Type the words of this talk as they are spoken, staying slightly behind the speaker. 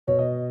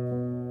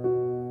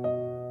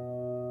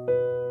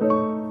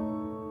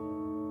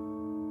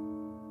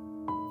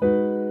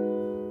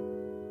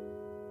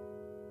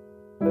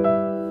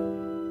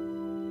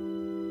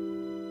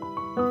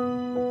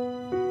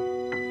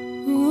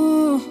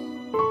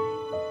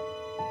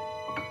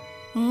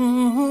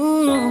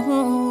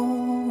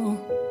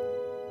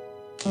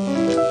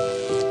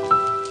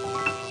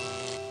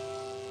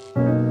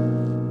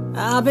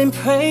I've been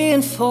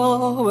praying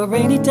for a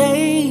rainy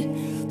day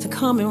to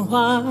come and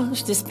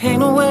wash this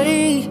pain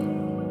away.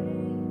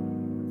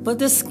 But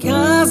the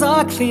skies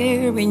are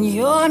clear and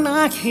you're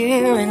not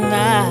here, and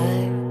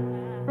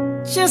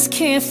I just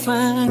can't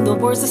find the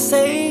words to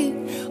say.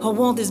 I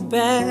want this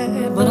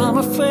bad, but I'm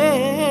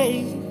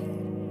afraid.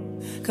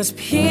 'Cause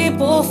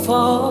people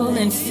fall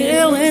and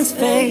feelings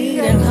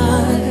fade, and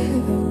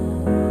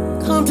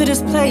I come to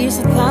this place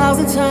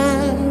 1,000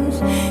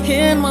 times,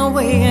 in my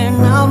way and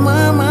out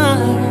my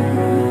mind.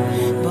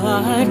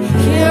 But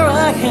here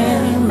I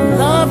am,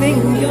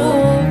 loving you.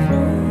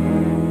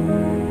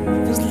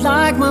 Feels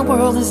like my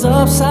world is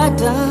upside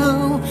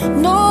down.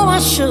 No, I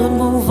should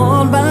move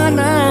on by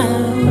now.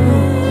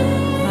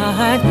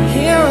 But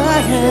here I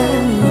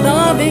am,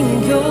 loving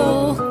you.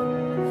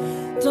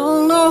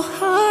 Don't know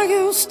how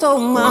you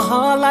stole my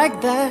heart like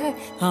that.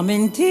 I'm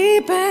in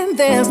deep and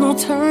there's no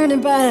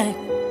turning back.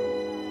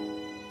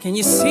 Can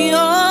you see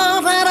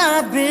all that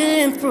I've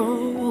been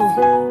through?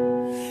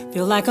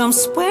 Feel like I'm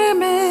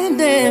swimming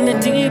in the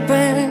deep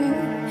end,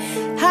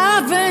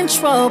 having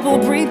trouble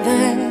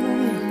breathing,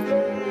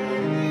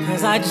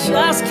 'cause I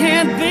just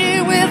can't be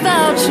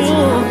without you.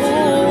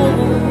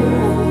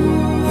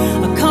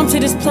 I come to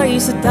this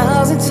place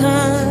 1,000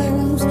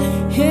 times,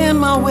 in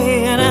my way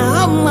and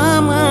out my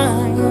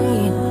mind.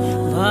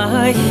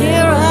 But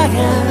here I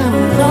am,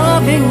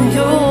 loving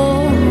you.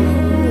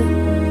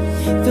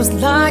 Feels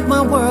like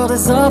my world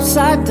is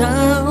upside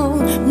down.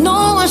 No,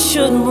 I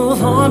should move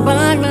on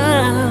by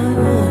now.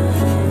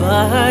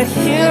 But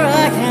here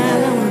I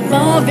am,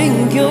 loving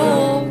you.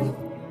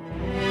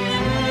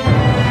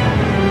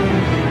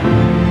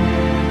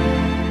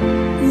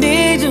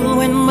 Need you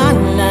in my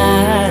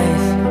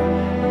life.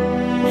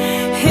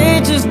 It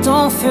just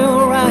don't feel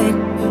right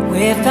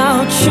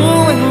without you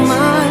in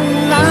my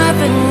life,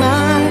 and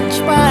I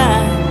try.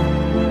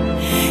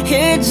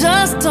 It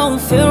just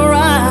don't feel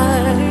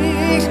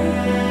right.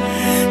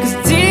 'Cause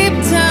deep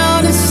down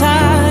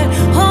inside,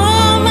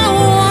 all I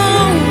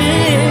want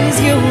is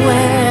you,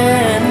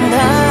 and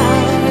I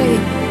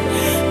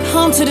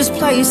come to this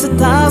place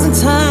 1,000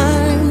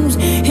 times,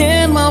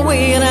 in my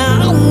way and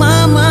out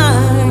my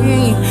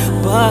mind.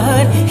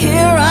 But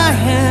here I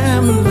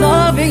am,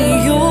 loving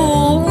you.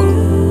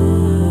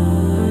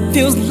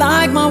 Feels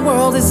like my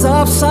world is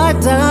upside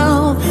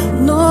down.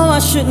 No, I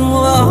shouldn't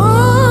move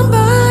on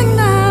by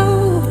now.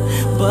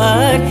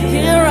 But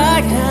here I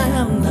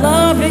am,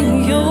 loving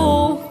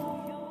you.